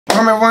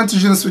Welcome everyone to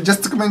Agrosuede.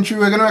 Just a commentary.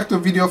 We're gonna react to a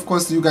video, of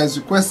course, you guys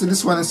requested.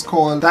 This one is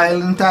called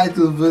Thailand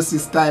Title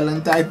versus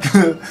Thailand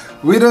Title.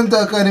 We don't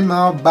talk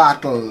anymore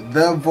battle.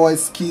 The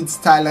Voice Kids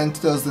Thailand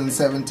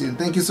 2017.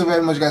 Thank you so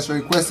very much, guys, for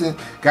requesting.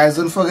 Guys,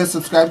 don't forget to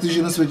subscribe to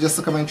Agrosuede. Just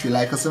a commentary.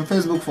 Like us on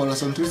Facebook, follow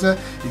us on Twitter.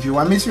 If you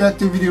want me to react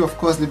to a video, of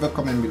course, leave a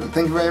comment below.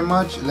 Thank you very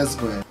much. Let's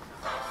go ahead.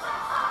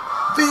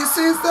 This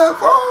is the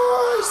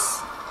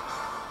voice.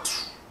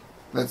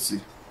 Let's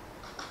see.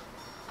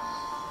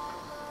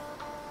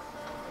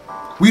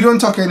 We Don't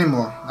Talk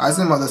Anymore. That's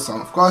another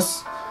song, of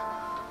course.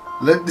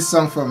 Let this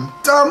song from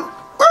Tom.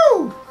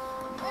 Woo!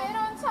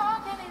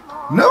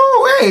 No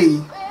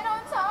way!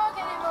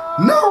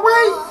 No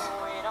way!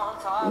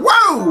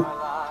 Whoa!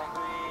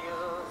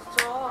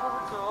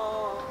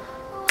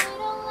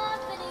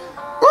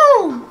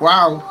 Woo!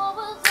 Wow.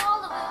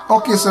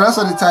 Okay, so that's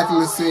what the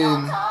title is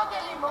saying.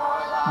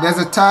 There's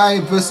a Thai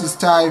versus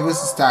Thai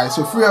versus Thai.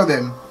 So three of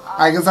them.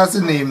 I guess that's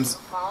the names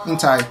in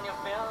Thai.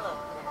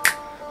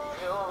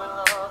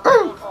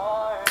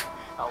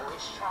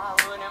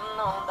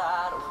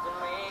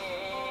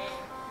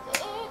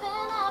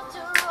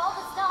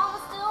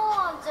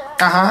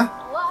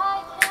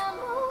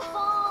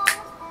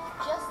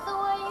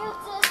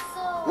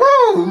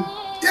 Woo!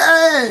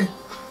 Yay!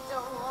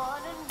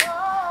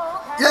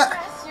 Yeah.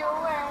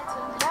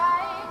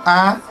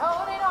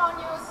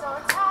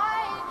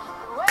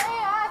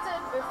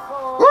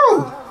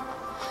 Woo!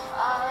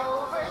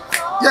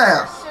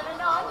 Yeah.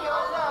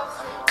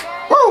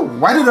 Woo!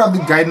 Why did I have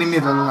the guy in the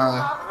middle?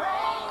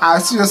 I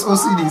serious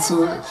OCD,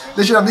 so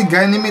they should have the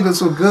guy in the middle.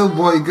 So girl,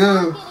 boy,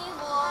 girl.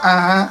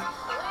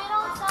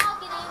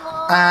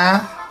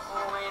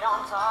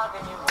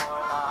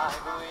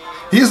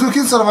 He's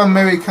looking sort of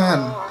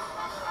American.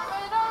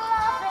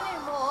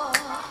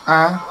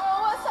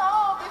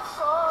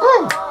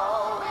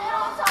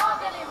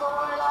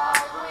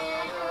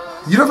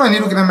 You don't find he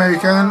looking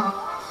American?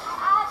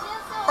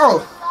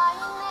 Oh.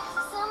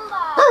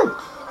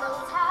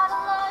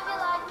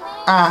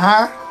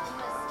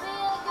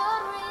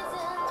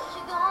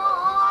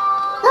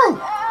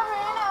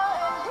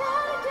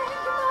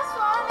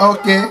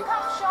 Okay.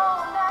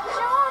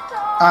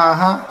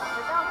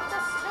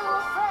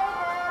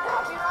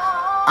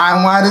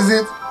 And what is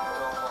it?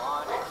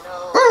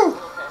 Ooh.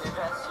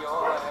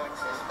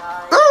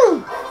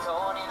 Ooh.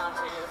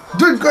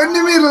 Dude, go in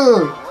the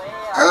middle.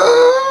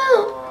 Ooh.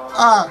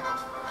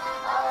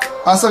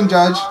 Awesome,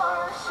 Judge.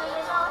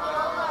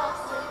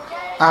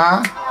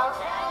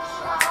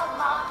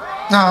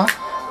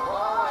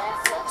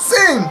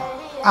 Sing.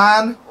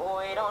 And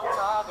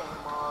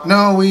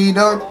no, we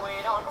don't.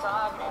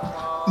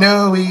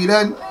 No, we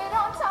don't.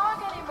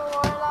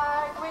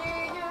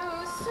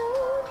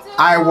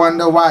 I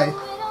wonder why.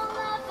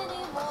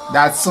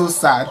 That's so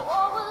sad.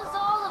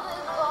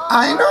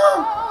 I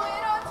know.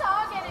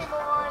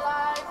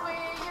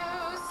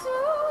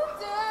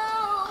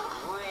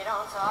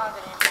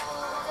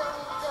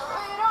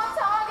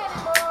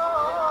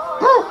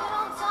 Woo.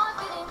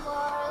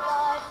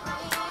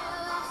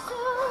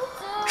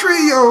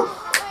 Trio.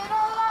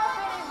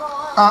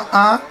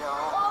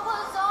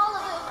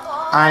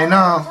 I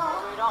know.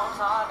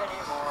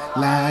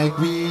 Like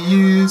we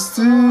used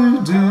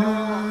to do.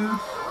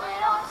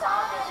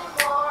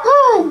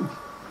 Woo!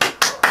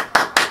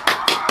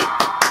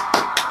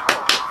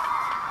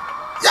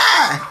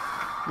 Yeah!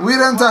 We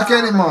don't talk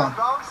anymore.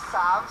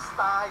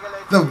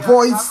 The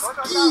Voice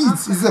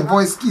Kids. It's the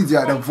Voice Kids,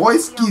 yeah. The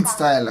Voice Kids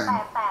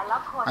Thailand.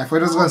 I thought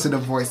I was going to say the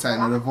Voice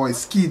Thailand. The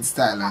Voice Kids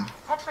Thailand.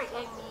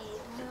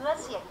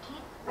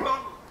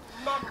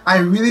 I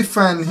really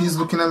find he's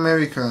looking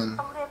American.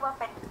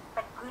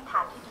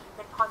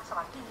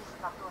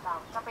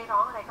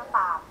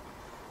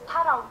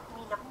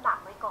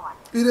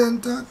 We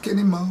don't talk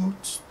anymore.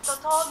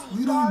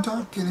 We don't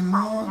talk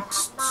anymore.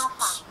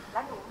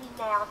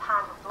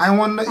 I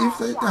wonder if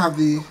they have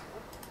the...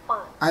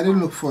 I didn't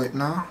look for it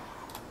now.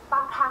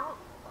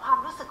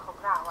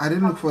 I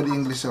didn't look for the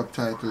English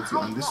subtitles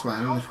on this one. I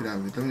don't know if we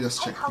have it. Let me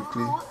just check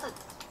quickly.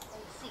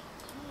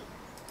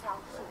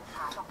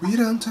 We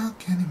don't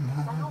talk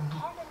anymore.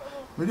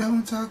 We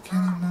don't talk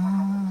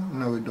anymore.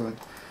 No, we don't.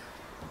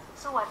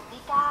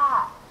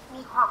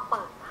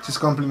 She's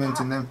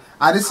complimenting them.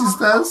 Are they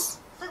sisters?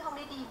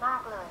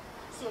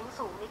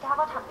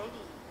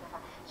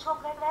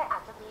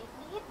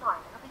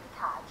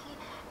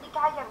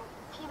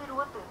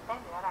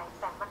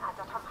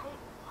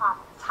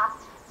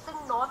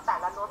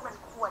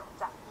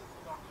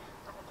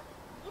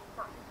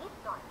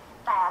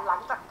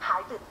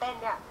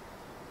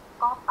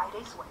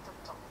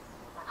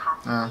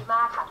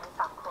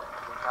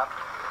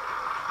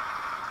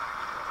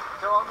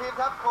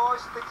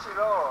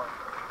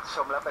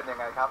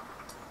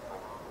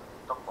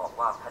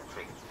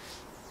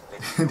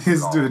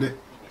 This dude.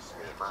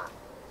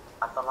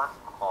 อัตลักษ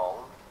ณ์ของ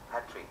แพ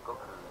ทริกก็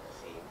คือเ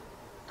สียง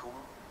ทุ้ม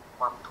ค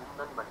วามทุ้ม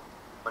นั้นมัน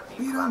มี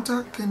พลัง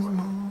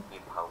มี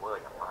power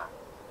อย่างมาก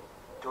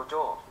โจโ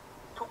จ้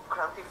ทุกค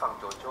รั้งที่ฟัง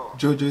โจโจ้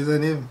Jojo is a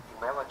name ถึง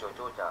แม้ว่าโจโ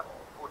จ้จะ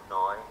พูด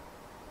น้อย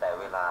แต่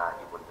เวลาอ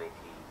ยู่บนเว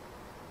ที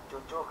โจ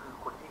โจ้คือ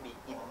คนที่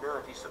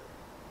ที่สุด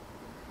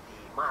ดี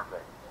มากเล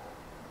ย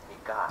มี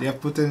ก้า They have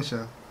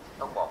potential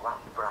ต้องบอกว่า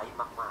ไบรท์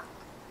มาก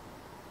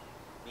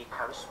ๆมีค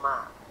าริสมา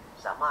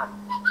สามารถ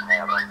แผ่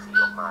รังสี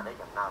ออกมาได้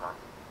อย่างน่ารัก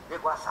เรีย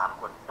กว่า3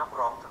คนนัก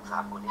ร้องทั้ง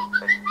3คนนี้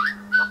เป็น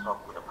นักร้อง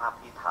คุณภาพ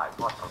ที่ถ่ายท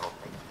อดอารมณ์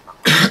ได้ดีมาก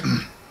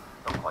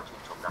ต้องขอชื่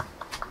นชมนะ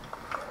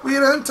We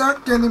don't talk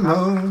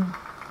anymore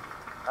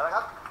เอาละค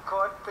รับโค้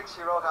ชฟิก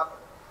ชิโร่ครับ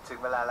ถึง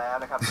เวลาแล้ว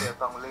นะครับที่จะ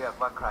ต้องเลือก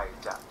ว่าใคร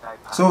จะได้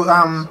ผ่าน So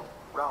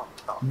รอบ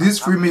ต่อ this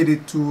three made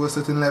it to a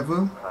certain level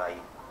ใคร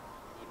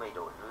ที่ไม่โด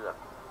นเลือก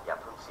อย่า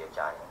เพิ่งเสียใ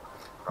จ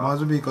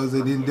must be because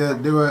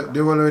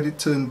they were already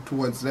turned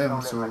towards ต้อ them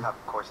งเลือก so นะครับ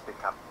โค้ชติ๊ก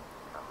ครับ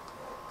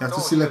you have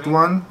to select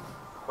one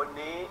วัน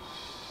นี้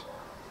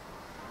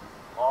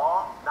ขอ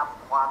น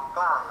ำความก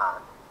ล้าหาญ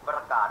ปร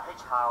ะกาศให้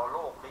ชาวโล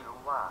กได้รู้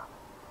ว่า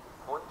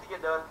คนที่จะ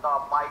เดินต่อ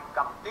ไป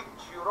กับดิก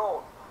ชิโร่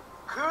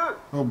คือ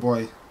oh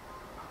boy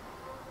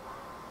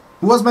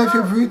who was my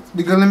favorite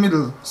the girl in the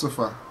middle so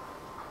far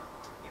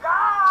อีก้า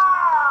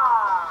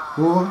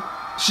oh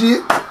she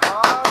ขอ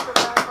แส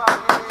ดงความ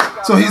ยินดี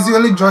กับ so he's the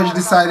only judge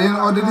deciding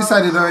or they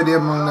decided already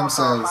among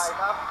themselves ต่อ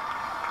ไปครับ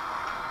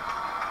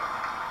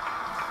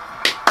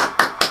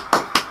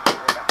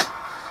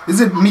is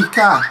it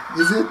Mika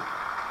is it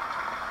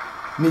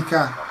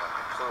Mika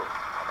สู้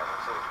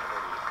สู้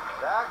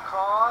และข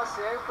อเ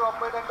สียงปรบ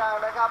มือดัง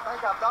ๆนะครับให้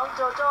กับน้องโ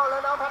จโจ้และ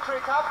น้องแพทริ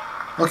กครับ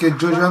okay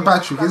Jojo and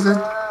Patrick is it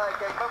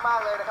เก่งมาก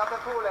ๆเลยนะครับทั้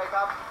งคู่เลยค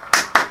รับ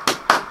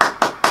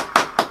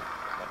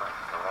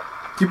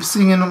keep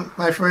singing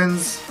my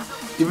friends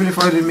even if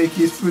I didn't make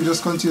it through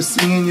just continue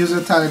singing use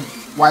your talent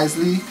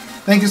wisely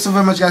thank you so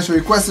very much guys for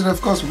requesting of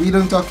course we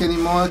don't talk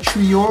anymore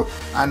trio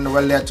and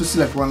well there are to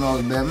select one of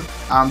them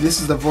this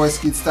is the Voice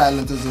Kids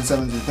Thailand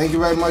 2017 thank you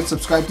very much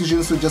subscribe to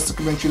June so just a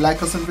commentary like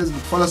us on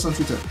Facebook follow us on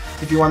Twitter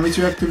if you want me to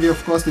react to you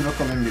of course leave a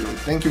comment below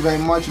thank you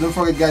very much don't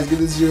forget guys give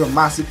this video a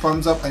massive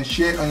thumbs up and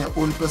share it on your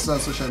own personal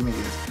social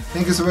medias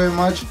thank you so very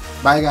much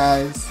bye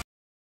guys